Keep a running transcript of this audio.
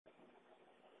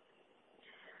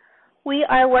We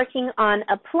are working on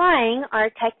applying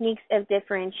our techniques of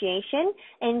differentiation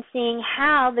and seeing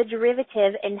how the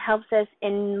derivative helps us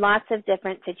in lots of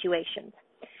different situations.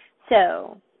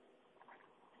 So,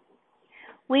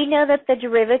 we know that the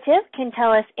derivative can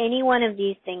tell us any one of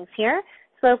these things here: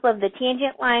 slope of the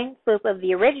tangent line, slope of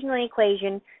the original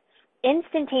equation,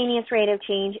 instantaneous rate of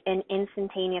change, and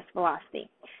instantaneous velocity.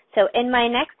 So in my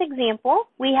next example,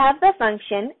 we have the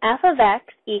function f of x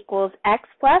equals x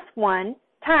plus 1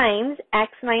 times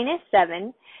x minus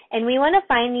 7, and we want to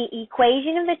find the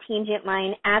equation of the tangent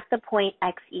line at the point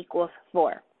x equals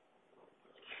 4.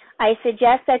 I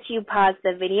suggest that you pause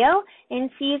the video and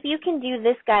see if you can do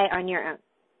this guy on your own.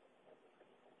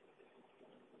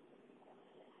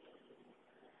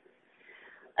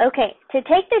 Okay, to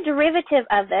take the derivative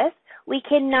of this, we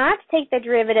cannot take the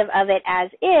derivative of it as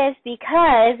is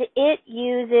because it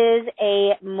uses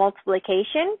a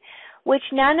multiplication, which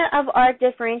none of our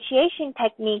differentiation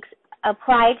techniques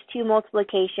applied to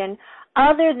multiplication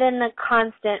other than the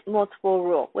constant multiple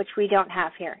rule, which we don't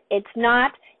have here. It's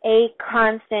not a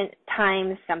constant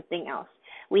times something else.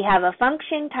 We have a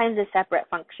function times a separate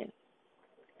function.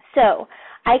 So,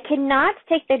 I cannot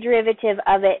take the derivative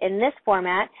of it in this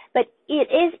format, but it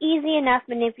is easy enough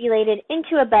manipulated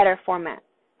into a better format.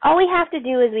 All we have to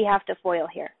do is we have to FOIL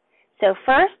here. So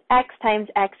first, x times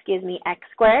x gives me x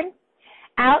squared.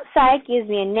 Outside gives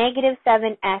me a negative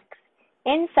 7x.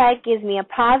 Inside gives me a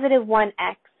positive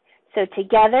 1x. So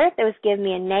together, those give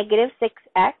me a negative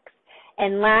 6x.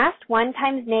 And last, 1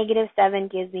 times negative 7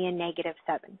 gives me a negative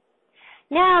 7.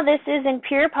 Now, this is in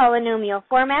pure polynomial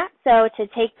format, so to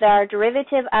take our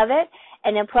derivative of it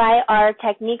and apply our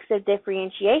techniques of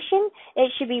differentiation,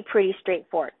 it should be pretty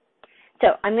straightforward. So,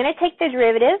 I'm going to take the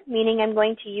derivative, meaning I'm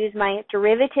going to use my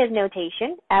derivative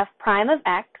notation, f prime of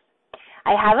x.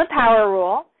 I have a power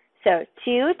rule, so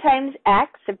 2 times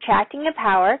x subtracting a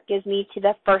power gives me to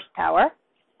the first power,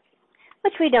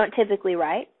 which we don't typically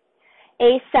write.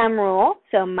 A sum rule,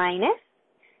 so minus.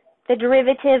 The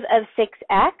derivative of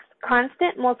 6x,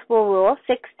 constant multiple rule,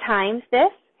 6 times this,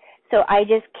 so I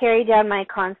just carry down my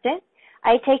constant.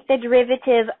 I take the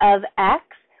derivative of x,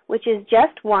 which is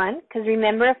just 1, because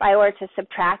remember, if I were to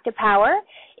subtract a power,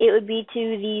 it would be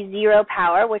to the 0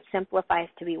 power, which simplifies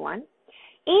to be 1.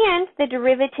 And the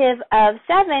derivative of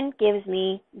 7 gives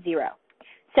me 0.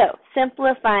 So,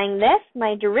 simplifying this,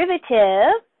 my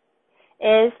derivative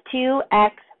is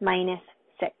 2x minus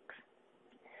 6.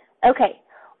 Okay.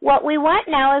 What we want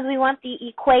now is we want the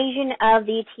equation of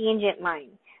the tangent line.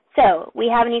 So we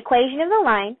have an equation of the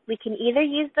line. We can either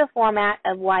use the format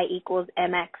of y equals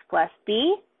mx plus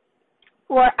b,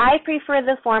 or I prefer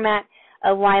the format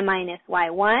of y minus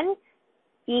y1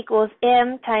 equals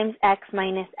m times x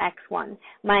minus x1,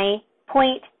 my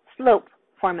point slope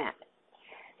format.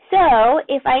 So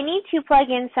if I need to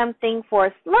plug in something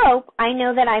for slope, I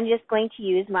know that I'm just going to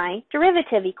use my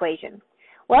derivative equation.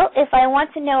 Well, if I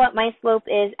want to know what my slope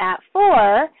is at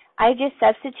 4, I just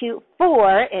substitute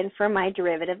 4 in for my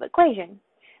derivative equation.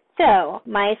 So,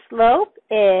 my slope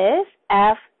is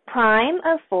f prime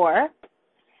of 4,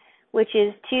 which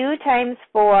is 2 times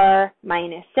 4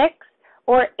 minus 6,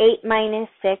 or 8 minus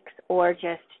 6, or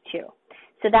just 2.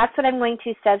 So that's what I'm going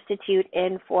to substitute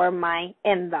in for my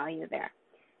m value there.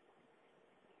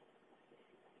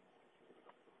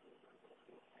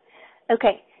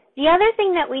 Okay. The other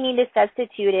thing that we need to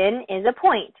substitute in is a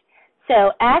point.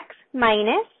 So x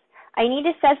minus, I need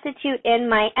to substitute in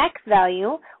my x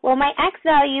value. Well, my x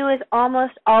value is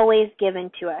almost always given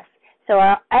to us. So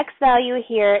our x value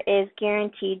here is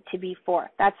guaranteed to be 4.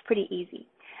 That's pretty easy.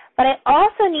 But I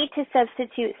also need to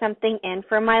substitute something in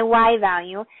for my y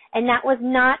value, and that was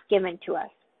not given to us.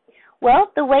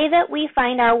 Well, the way that we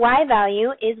find our y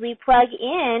value is we plug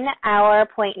in our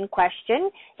point in question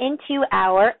into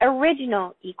our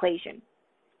original equation.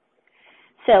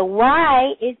 So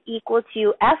y is equal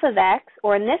to f of x,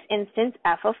 or in this instance,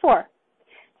 f of 4.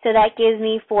 So that gives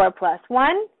me 4 plus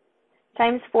 1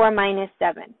 times 4 minus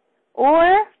 7,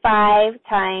 or 5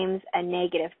 times a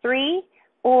negative 3,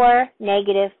 or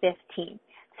negative 15.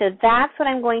 So that's what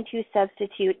I'm going to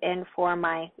substitute in for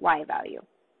my y value.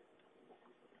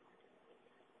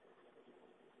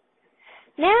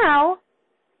 Now,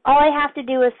 all I have to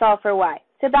do is solve for y.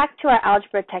 So back to our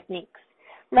algebra techniques.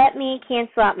 Let me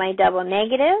cancel out my double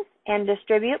negatives and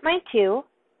distribute my 2.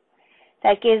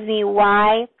 That gives me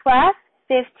y plus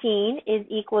 15 is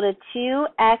equal to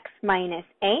 2x minus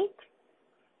 8.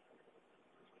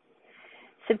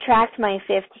 Subtract my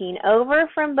 15 over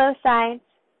from both sides.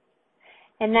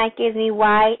 And that gives me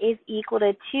y is equal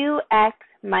to 2x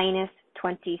minus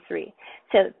 23.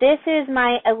 So this is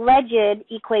my alleged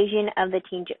equation of the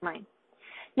tangent line.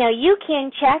 Now you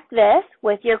can check this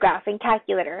with your graphing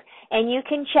calculator, and you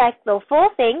can check the full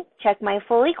thing, check my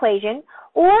full equation,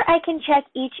 or I can check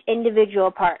each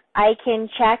individual part. I can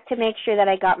check to make sure that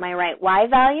I got my right y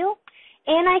value,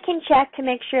 and I can check to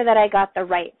make sure that I got the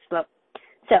right slope.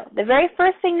 So the very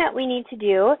first thing that we need to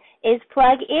do is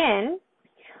plug in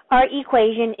our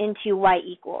equation into y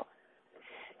equals.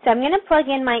 So I'm going to plug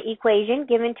in my equation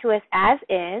given to us as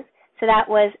is. So that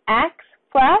was x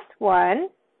plus 1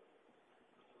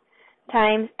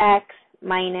 times x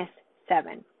minus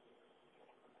 7.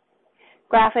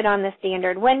 Graph it on the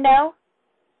standard window.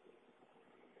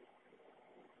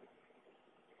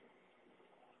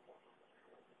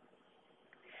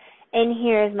 And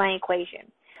here's my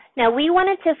equation. Now we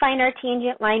wanted to find our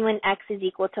tangent line when x is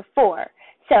equal to 4.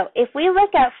 So if we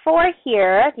look at 4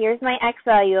 here, here's my x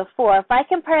value of 4. If I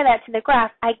compare that to the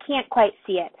graph, I can't quite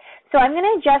see it. So I'm going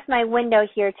to adjust my window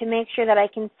here to make sure that I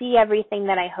can see everything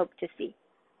that I hope to see.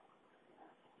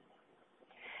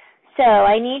 So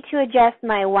I need to adjust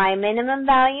my y minimum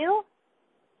value,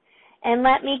 and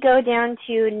let me go down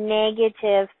to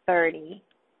negative 30.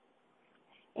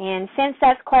 And since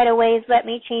that's quite a ways, let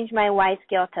me change my y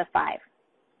scale to 5.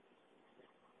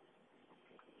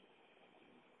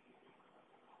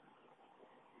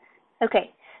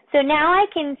 Okay, so now I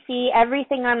can see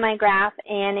everything on my graph,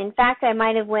 and in fact I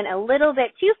might have went a little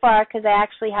bit too far because I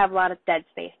actually have a lot of dead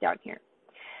space down here.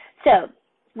 So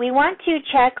we want to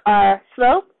check our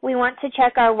slope, we want to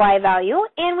check our y value,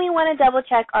 and we want to double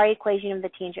check our equation of the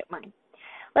tangent line.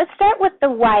 Let's start with the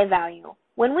y value.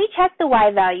 When we check the y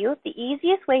value, the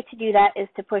easiest way to do that is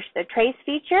to push the trace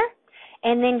feature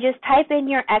and then just type in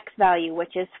your x value,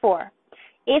 which is 4.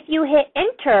 If you hit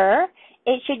enter,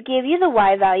 it should give you the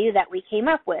y value that we came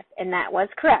up with, and that was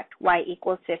correct, y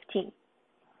equals 15.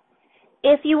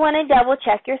 If you want to double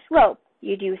check your slope,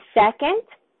 you do second,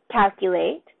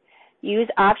 calculate, use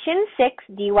option 6,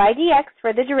 dy dx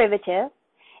for the derivative,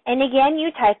 and again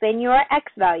you type in your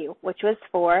x value, which was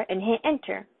 4, and hit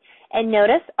enter. And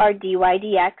notice our dy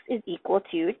dx is equal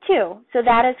to 2, so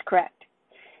that is correct.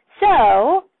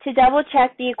 So, to double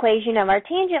check the equation of our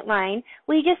tangent line,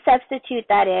 we just substitute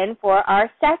that in for our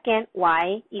second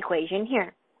y equation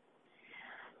here.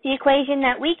 The equation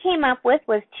that we came up with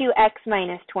was 2x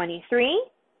minus 23,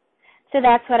 so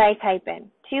that's what I type in,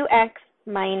 2x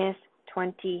minus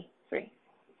 23.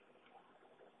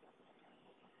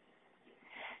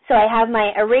 So I have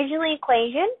my original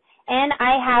equation, and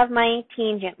I have my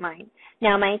tangent line.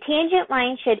 Now my tangent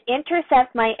line should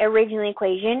intercept my original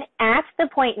equation at the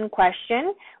point in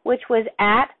question, which was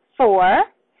at 4,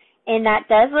 and that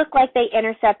does look like they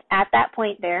intercept at that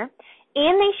point there,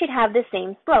 and they should have the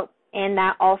same slope, and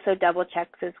that also double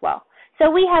checks as well.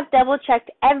 So we have double checked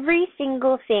every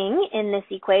single thing in this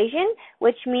equation,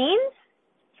 which means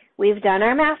we've done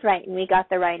our math right and we got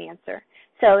the right answer.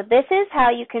 So this is how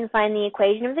you can find the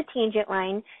equation of the tangent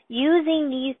line using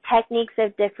these techniques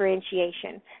of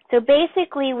differentiation. So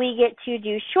basically we get to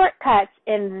do shortcuts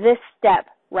in this step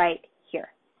right here.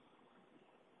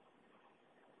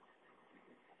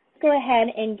 Go ahead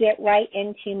and get right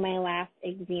into my last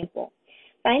example.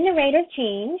 Find the rate of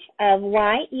change of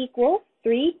y equals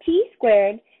 3t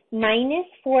squared minus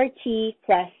 4t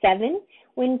plus 7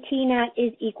 when t naught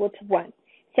is equal to 1.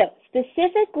 So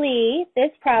specifically,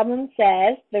 this problem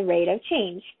says the rate of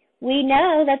change. We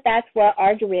know that that's what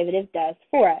our derivative does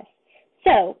for us.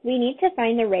 So we need to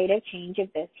find the rate of change of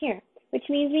this here, which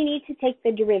means we need to take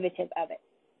the derivative of it.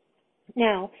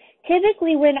 Now,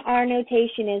 typically when our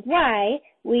notation is y,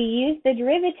 we use the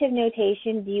derivative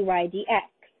notation dy dx.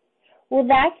 Well,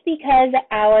 that's because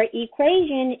our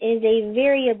equation is a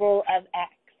variable of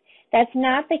x. That's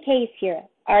not the case here.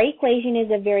 Our equation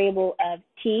is a variable of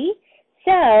t.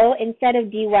 So, instead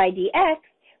of dy dx,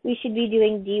 we should be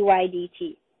doing dy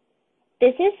dt.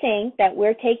 This is saying that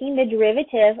we're taking the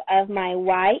derivative of my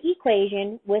y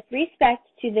equation with respect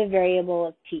to the variable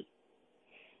of t.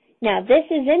 Now, this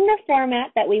is in the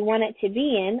format that we want it to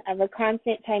be in, of a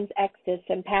constant times x to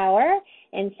some power,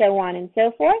 and so on and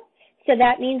so forth. So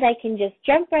that means I can just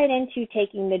jump right into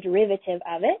taking the derivative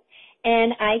of it,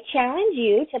 and I challenge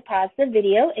you to pause the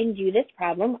video and do this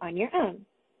problem on your own.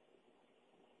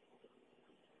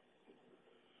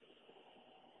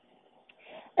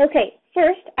 Okay,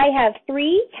 first I have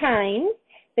 3 times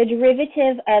the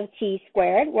derivative of t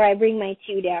squared, where I bring my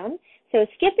 2 down. So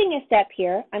skipping a step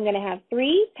here, I'm going to have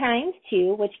 3 times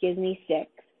 2, which gives me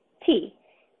 6t.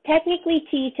 Technically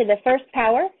t to the first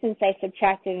power, since I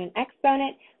subtracted an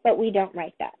exponent, but we don't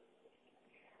write that.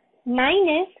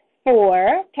 Minus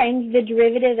 4 times the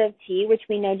derivative of t, which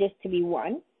we know just to be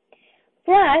 1,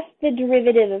 plus the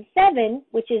derivative of 7,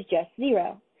 which is just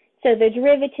 0. So the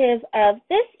derivative of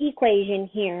this equation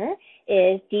here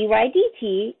is dy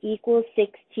dt equals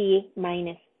 6t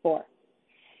minus 4.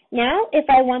 Now, if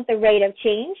I want the rate of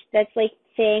change, that's like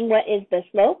saying what is the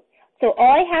slope. So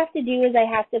all I have to do is I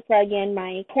have to plug in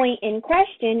my point in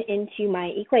question into my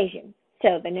equation.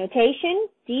 So the notation,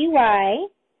 dy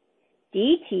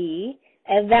dt,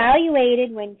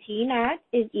 evaluated when t naught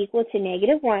is equal to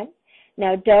 -1.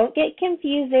 Now, don't get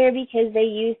confused there because they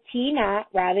use t naught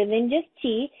rather than just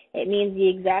t. It means the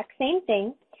exact same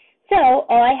thing. So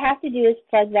all I have to do is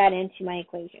plug that into my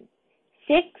equation.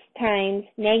 6 times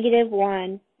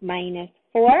 -1 minus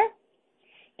 4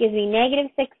 gives me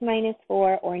 -6 minus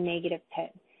 4, or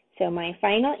 -10. So my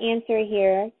final answer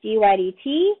here, dy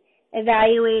dt,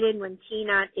 evaluated when t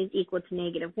naught is equal to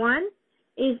 -1,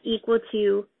 is equal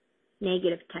to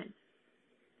 -10.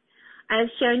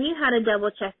 I've shown you how to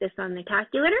double check this on the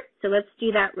calculator, so let's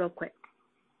do that real quick.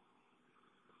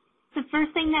 The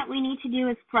first thing that we need to do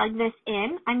is plug this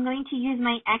in. I'm going to use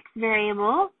my x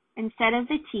variable instead of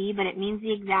the t, but it means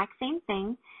the exact same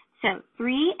thing. So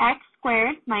 3x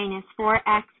squared minus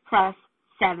 4x plus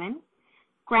 7.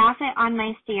 Graph it on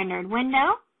my standard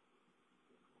window.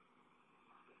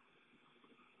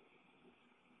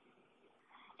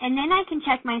 And then I can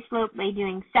check my slope by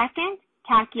doing second,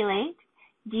 calculate,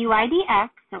 dy dx,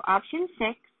 so option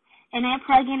 6, and I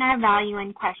plug in our value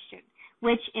in question,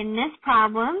 which in this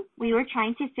problem, we were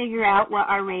trying to figure out what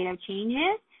our rate of change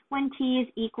is when t is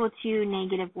equal to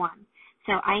 -1.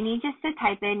 So I need just to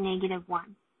type in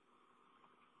 -1.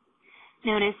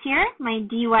 Notice here, my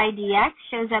dy dx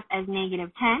shows up as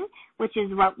 -10, which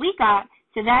is what we got,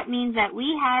 so that means that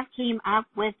we have came up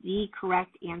with the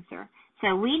correct answer.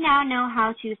 So we now know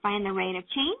how to find the rate of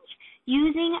change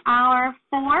using our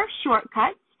 4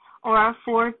 shortcuts or our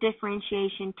 4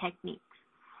 differentiation techniques.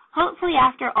 Hopefully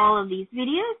after all of these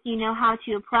videos, you know how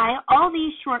to apply all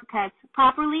these shortcuts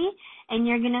properly, and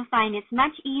you're going to find it's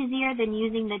much easier than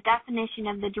using the definition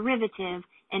of the derivative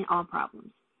in all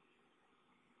problems.